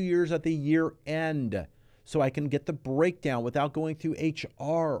last 2 years at the year end, so I can get the breakdown without going through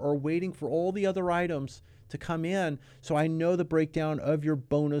HR or waiting for all the other items to come in, so I know the breakdown of your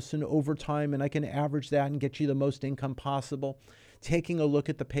bonus and overtime, and I can average that and get you the most income possible. Taking a look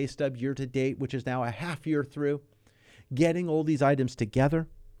at the pay stub year to date, which is now a half year through, getting all these items together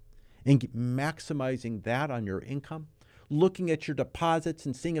and maximizing that on your income. Looking at your deposits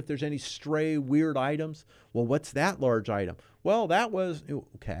and seeing if there's any stray weird items. Well, what's that large item? Well, that was,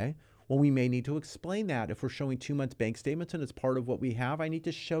 okay. Well, we may need to explain that. If we're showing 2 months bank statements and it's part of what we have, I need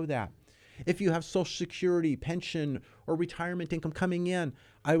to show that. If you have Social Security, pension, or retirement income coming in,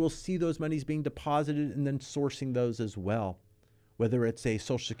 I will see those monies being deposited and then sourcing those as well. Whether it's a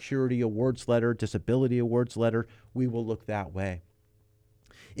Social Security awards letter, disability awards letter, we will look that way.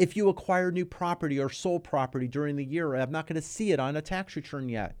 If you acquire new property or sold property during the year, I'm not going to see it on a tax return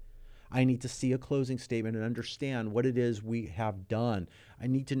yet. I need to see a closing statement and understand what it is we have done. I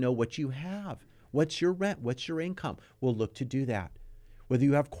need to know what you have. What's your rent? What's your income? We'll look to do that. Whether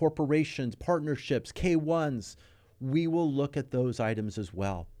you have corporations, partnerships, K1s, we will look at those items as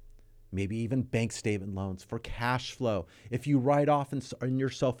well. Maybe even bank statement loans for cash flow. If you write off and you're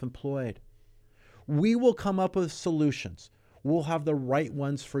self-employed, we will come up with solutions. We'll have the right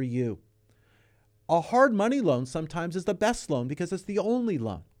ones for you. A hard money loan sometimes is the best loan because it's the only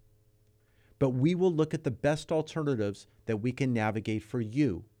loan. But we will look at the best alternatives that we can navigate for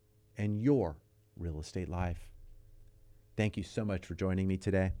you and your real estate life. Thank you so much for joining me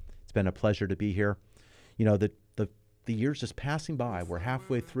today. It's been a pleasure to be here. You know, the year's just passing by. We're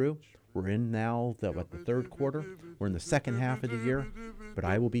halfway through. We're in now the third quarter. We're in the second half of the year, but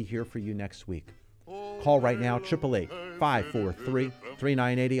I will be here for you next week. Call right now,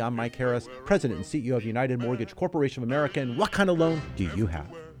 888-543-3980. I'm Mike Harris, President and CEO of United Mortgage Corporation of America. And what kind of loan do you have?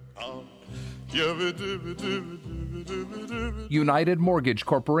 United Mortgage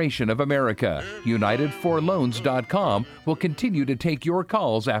Corporation of America, UnitedForLoans.com will continue to take your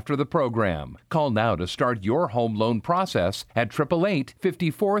calls after the program. Call now to start your home loan process at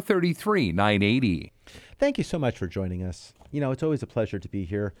 888-543-3980. Thank you so much for joining us. You know, it's always a pleasure to be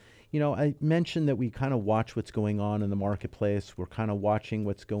here. You know, I mentioned that we kind of watch what's going on in the marketplace. We're kind of watching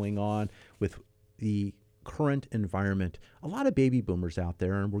what's going on with the current environment. A lot of baby boomers out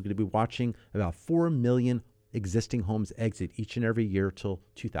there, and we're going to be watching about 4 million existing homes exit each and every year till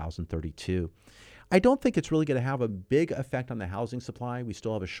 2032. I don't think it's really going to have a big effect on the housing supply. We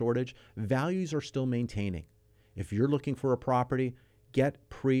still have a shortage. Values are still maintaining. If you're looking for a property, get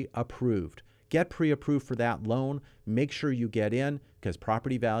pre-approved. Get pre-approved for that loan. Make sure you get in because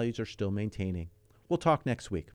property values are still maintaining. We'll talk next week.